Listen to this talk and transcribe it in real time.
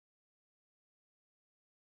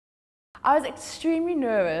I was extremely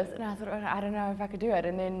nervous, and I thought, oh, I don't know if I could do it.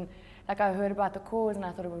 And then, like, I heard about the cause, and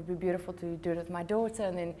I thought it would be beautiful to do it with my daughter.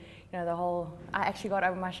 And then, you know, I actually got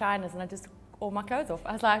over my shyness, and I just took all my clothes off.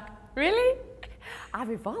 I was like, really?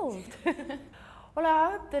 I've evolved. Well,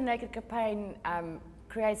 I hope the Naked campaign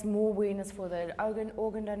creates more awareness for the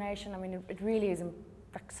organ donation. I mean, it really is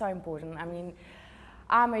like, so important. I mean,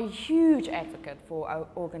 I'm a huge advocate for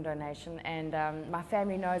organ donation, and my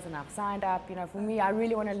family knows, and I've signed up. You know, for me, I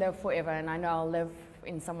really want to live forever, and I know I'll live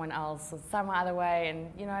in someone else or some other way,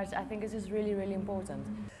 and you know, I think it's just really, really important.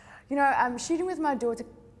 You know, shooting with my daughter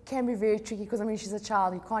can be very tricky because I mean, she's a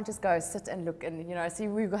child. You can't just go sit and look, and you know, so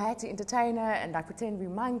we had to entertain her and like pretend we're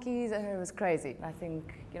monkeys, and it was crazy. I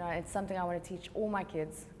think, you know, it's something I want to teach all my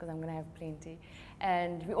kids because I'm going to have plenty,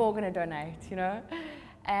 and we're all going to donate. You know.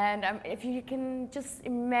 And if you can just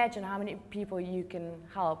imagine how many people you can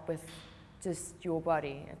help with just your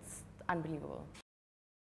body, it's unbelievable.